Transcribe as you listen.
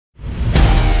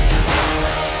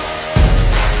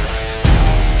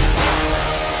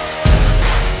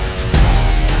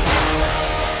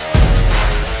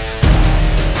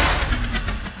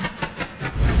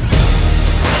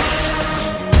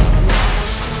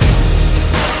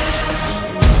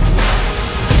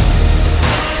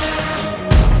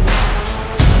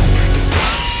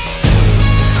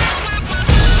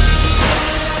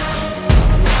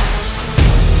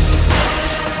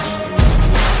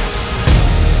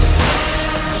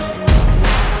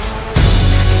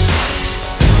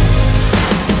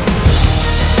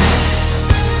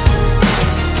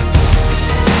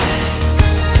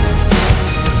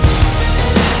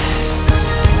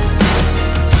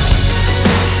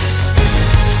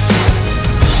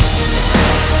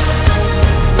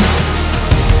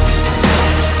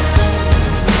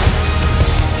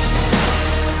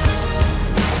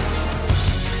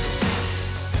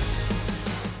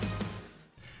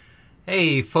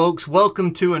Hey folks,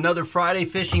 welcome to another Friday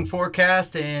fishing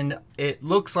forecast, and it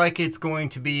looks like it's going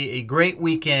to be a great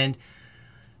weekend.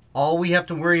 All we have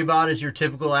to worry about is your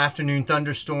typical afternoon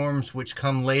thunderstorms, which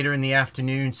come later in the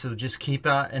afternoon, so just keep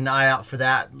an eye out for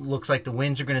that. Looks like the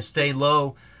winds are going to stay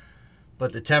low,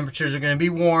 but the temperatures are going to be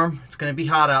warm. It's going to be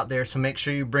hot out there, so make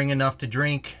sure you bring enough to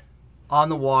drink on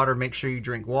the water. Make sure you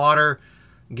drink water,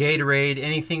 Gatorade,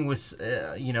 anything with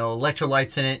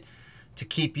electrolytes in it to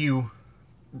keep you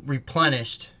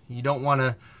replenished. You don't want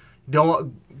to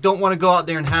go out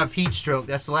there and have heat stroke.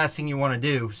 That's the last thing you want to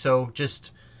do. So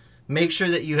just make sure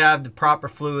that you have the proper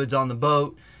fluids on the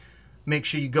boat. Make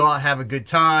sure you go out, have a good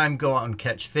time, go out and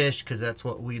catch fish, because that's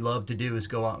what we love to do, is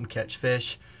go out and catch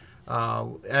fish.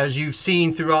 As you've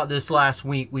seen throughout this last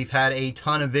week, we've had a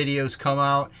ton of videos come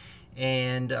out,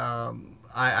 and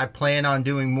I plan on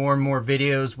doing more and more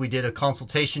videos. We did a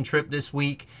consultation trip this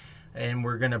week, and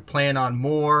we're going to plan on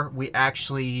more. We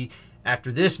actually, after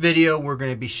this video, we're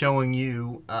going to be showing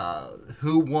you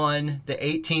who won the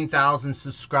 18,000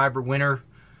 subscriber winner,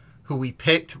 who we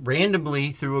picked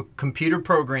randomly through a computer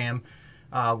program.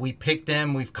 We picked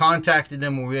them, we've contacted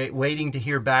them, we're waiting to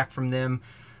hear back from them,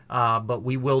 but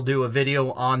we will do a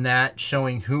video on that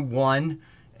showing who won.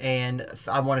 And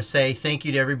I want to say thank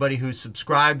you to everybody who's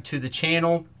subscribed to the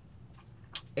channel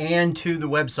and to the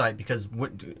website, because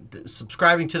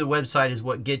subscribing to the website is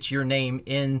what gets your name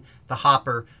in the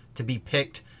hopper to be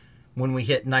picked when we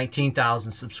hit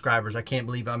 19,000 subscribers. I can't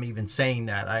believe I'm even saying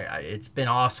that. It's been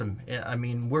awesome. I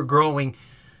mean, we're growing.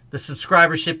 The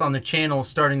subscribership on the channel is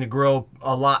starting to grow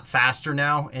a lot faster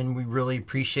now, and we really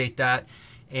appreciate that.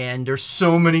 And there's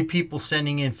so many people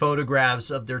sending in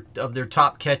photographs of their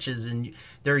top catches, and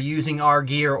they're using our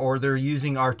gear or they're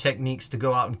using our techniques to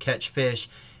go out and catch fish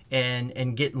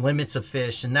and get limits of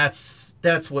fish. And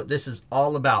that's what this is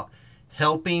all about,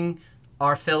 helping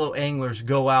our fellow anglers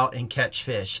go out and catch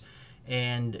fish.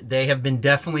 And they have been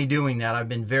definitely doing that. I've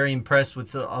been very impressed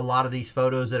with a lot of these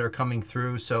photos that are coming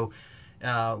through. So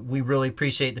we really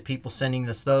appreciate the people sending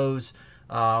us those.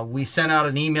 We sent out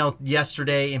an email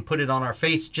yesterday and put it on our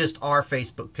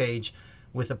Facebook page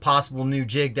with a possible new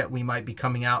jig that we might be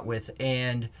coming out with.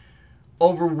 And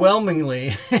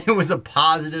overwhelmingly, it was a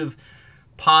positive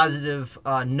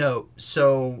note.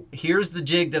 So here's the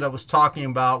jig that I was talking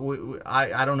about.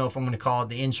 I don't know if I'm going to call it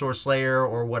the inshore slayer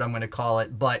or what I'm going to call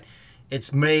it, but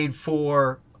it's made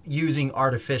for using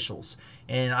artificials.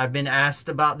 And I've been asked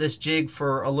about this jig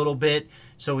for a little bit,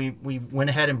 so we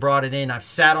went ahead and brought it in. I've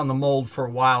sat on the mold for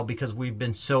a while because we've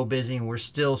been so busy, and we're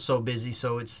still so busy.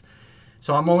 So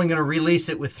I'm only going to release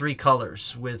it with 3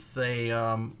 colors, with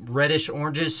a reddish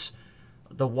oranges,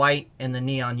 the white, and the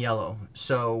neon yellow.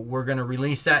 So we're going to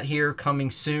release that here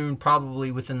coming soon, probably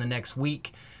within the next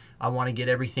week. I want to get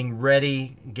everything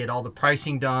ready, get all the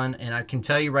pricing done, and I can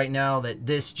tell you right now that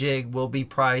this jig will be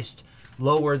priced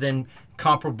lower than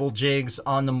comparable jigs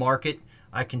on the market.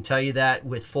 I can tell you that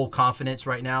with full confidence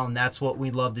right now, and that's what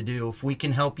we love to do. If we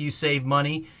can help you save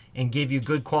money and give you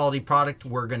good quality product,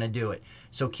 we're going to do it.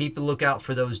 So keep a lookout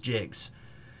for those jigs.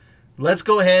 Let's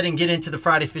go ahead and get into the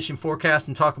Friday fishing forecast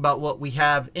and talk about what we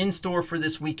have in store for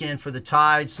this weekend for the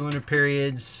tides, lunar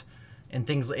periods, and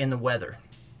things in the weather.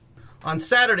 On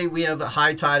Saturday, we have a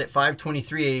high tide at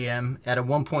 5:23 a.m. at a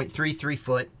 1.33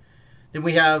 foot. Then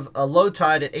we have a low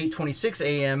tide at 8:26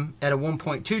 a.m. at a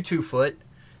 1.22 foot.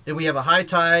 Then we have a high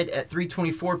tide at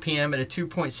 3:24 p.m. at a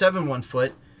 2.71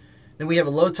 foot. Then we have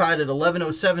a low tide at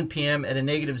 11:07 p.m. at a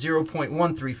negative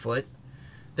 0.13 foot.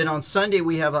 Then on Sunday,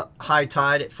 we have a high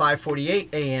tide at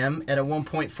 5:48 a.m. at a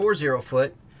 1.40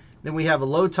 foot. Then we have a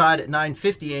low tide at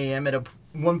 9:50 a.m. at a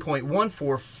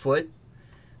 1.14 foot.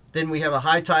 Then we have a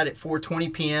high tide at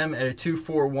 4:20 p.m. at a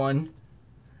 2.41.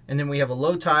 And then we have a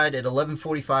low tide at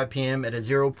 11:45 p.m. at a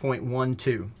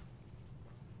 0.12.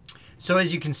 So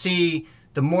as you can see,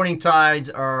 the morning tides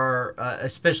are,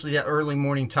 especially that early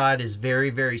morning tide, is very,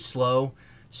 very slow.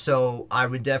 So I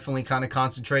would definitely kind of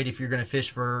concentrate if you're going to fish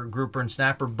for grouper and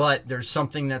snapper. But there's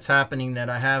something that's happening that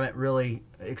I haven't really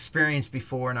experienced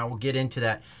before, and I will get into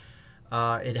that.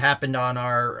 It happened on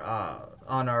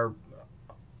our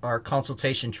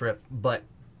consultation trip, but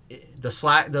the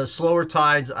slower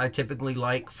tides I typically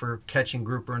like for catching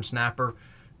grouper and snapper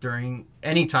during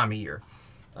any time of year.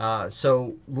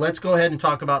 So let's go ahead and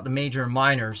talk about the major and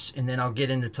minors, and then I'll get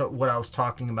into what I was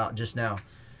talking about just now.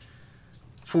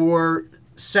 For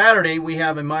Saturday, we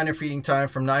have a minor feeding time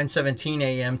from 9:17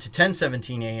 a.m. to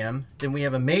 10:17 a.m. Then we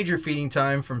have a major feeding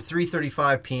time from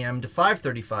 3:35 p.m. to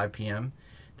 5:35 p.m.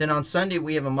 Then on Sunday,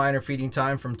 we have a minor feeding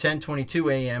time from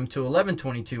 10:22 a.m. to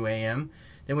 11:22 a.m.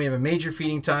 Then we have a major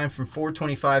feeding time from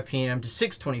 4:25 p.m. to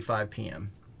 6:25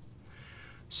 p.m.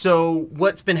 So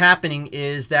what's been happening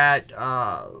is that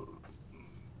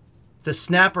the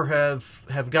snapper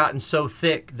have gotten so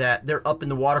thick that they're up in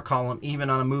the water column even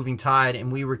on a moving tide, and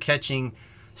we were catching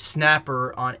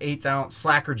snapper on 1/8 ounce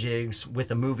slacker jigs with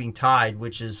a moving tide,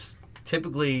 which is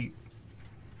typically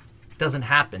doesn't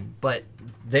happen, but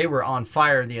they were on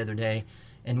fire the other day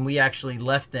and we actually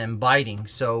left them biting.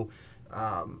 So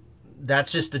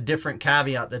that's just a different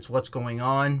caveat. That's what's going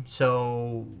on.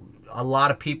 So a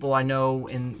lot of people I know,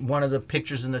 in one of the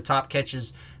pictures in the top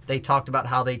catches, they talked about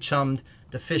how they chummed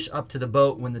the fish up to the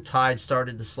boat when the tide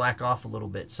started to slack off a little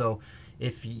bit. So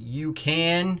if you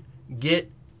can get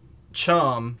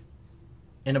chum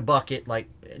in a bucket, like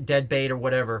dead bait or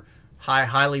whatever, I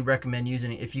highly recommend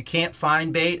using it. If you can't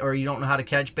find bait or you don't know how to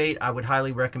catch bait, I would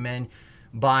highly recommend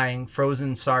buying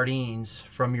frozen sardines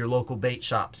from your local bait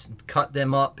shops. Cut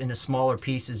them up into smaller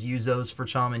pieces, use those for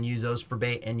chum and use those for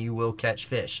bait, and you will catch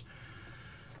fish.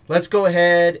 Let's go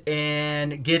ahead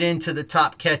and get into the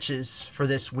top catches for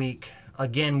this week.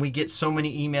 Again, we get so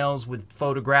many emails with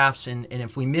photographs, and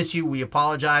if we miss you, we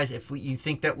apologize. If you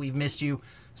think that we've missed you,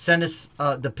 send us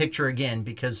the picture again,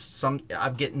 because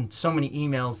I'm getting so many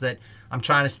emails that I'm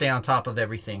trying to stay on top of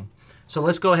everything. So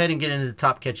let's go ahead and get into the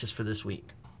top catches for this week.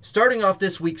 Starting off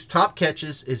this week's top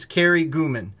catches is Kerry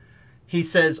Gooman. He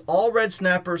says, all red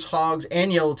snappers, hogs,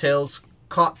 and yellowtails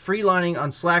caught freelining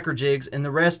on slacker jigs and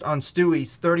the rest on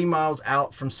Stewies 30 miles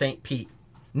out from St. Pete.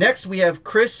 Next, we have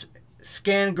Chris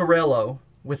Scangarello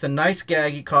with a nice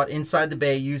gag he caught inside the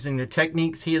bay using the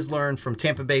techniques he has learned from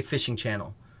Tampa Bay Fishing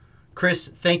Channel. Chris,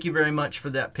 thank you very much for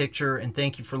that picture, and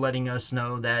thank you for letting us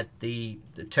know that the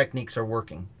techniques are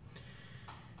working.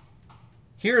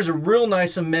 Here's a real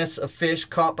nice mess of fish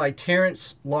caught by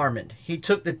Terrence Larmond. He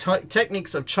took the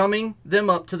techniques of chumming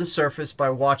them up to the surface by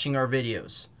watching our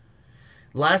videos.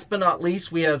 Last but not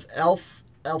least, we have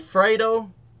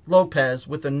Alfredo Lopez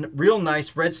with a real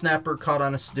nice red snapper caught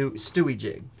on a Stewie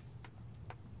jig.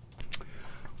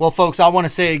 Well, folks, I want to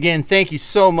say again, thank you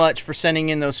so much for sending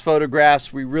in those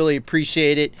photographs. We really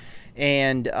appreciate it.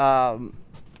 And,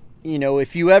 you know,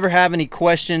 if you ever have any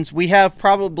questions, we have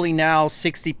probably now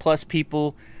 60 plus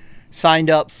people signed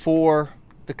up for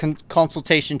the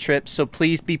consultation trip. So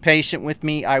please be patient with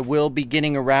me. I will be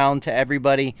getting around to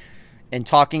everybody and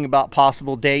talking about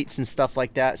possible dates and stuff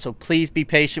like that. So please be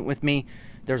patient with me.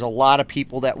 There's a lot of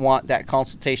people that want that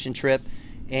consultation trip,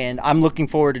 and I'm looking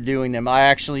forward to doing them. I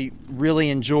actually really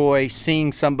enjoy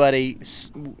seeing somebody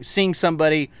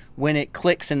when it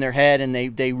clicks in their head and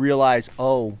they realize,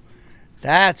 oh,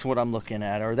 that's what I'm looking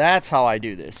at, or that's how I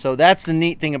do this. So that's the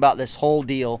neat thing about this whole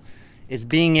deal, is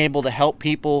being able to help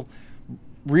people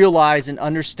realize and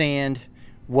understand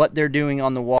what they're doing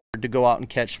on the water to go out and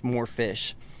catch more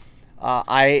fish.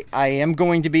 I am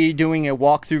going to be doing a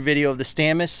walkthrough video of the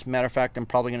Stammus. Matter of fact, I'm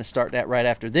probably going to start that right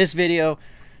after this video,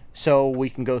 so we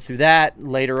can go through that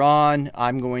later on.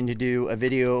 I'm going to do a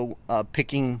video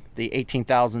picking the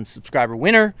 18,000 subscriber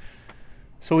winner.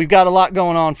 So we've got a lot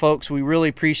going on, folks. We really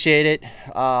appreciate it.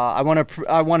 I want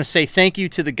to say thank you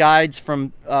to the guys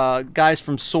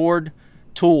from Sword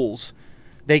Tools.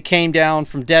 They came down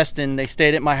from Destin. They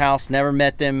stayed at my house. Never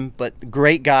met them, but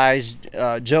great guys,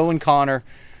 Joe and Connor.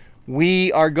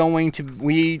 We are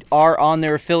on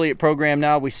their affiliate program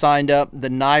now. We signed up. The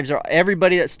knives are,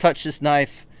 everybody that's touched this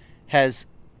knife has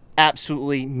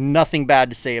absolutely nothing bad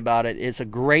to say about it. It's a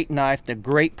great knife. They're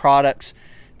great products.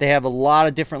 They have a lot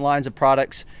of different lines of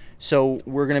products, so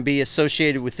we're going to be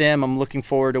associated with them. I'm looking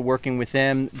forward to working with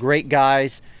them. Great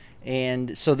guys.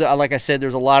 And so, like I said,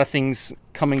 there's a lot of things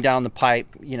coming down the pipe.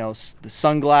 You know, the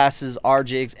sunglasses, our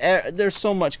jigs. There's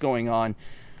so much going on.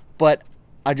 But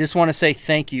I just want to say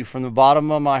thank you from the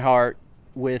bottom of my heart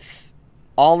with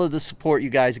all of the support you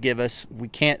guys give us. We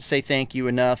can't say thank you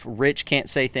enough. Rich can't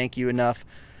say thank you enough.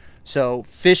 So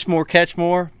fish more, catch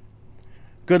more.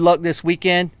 Good luck this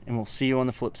weekend, and we'll see you on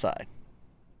the flip side.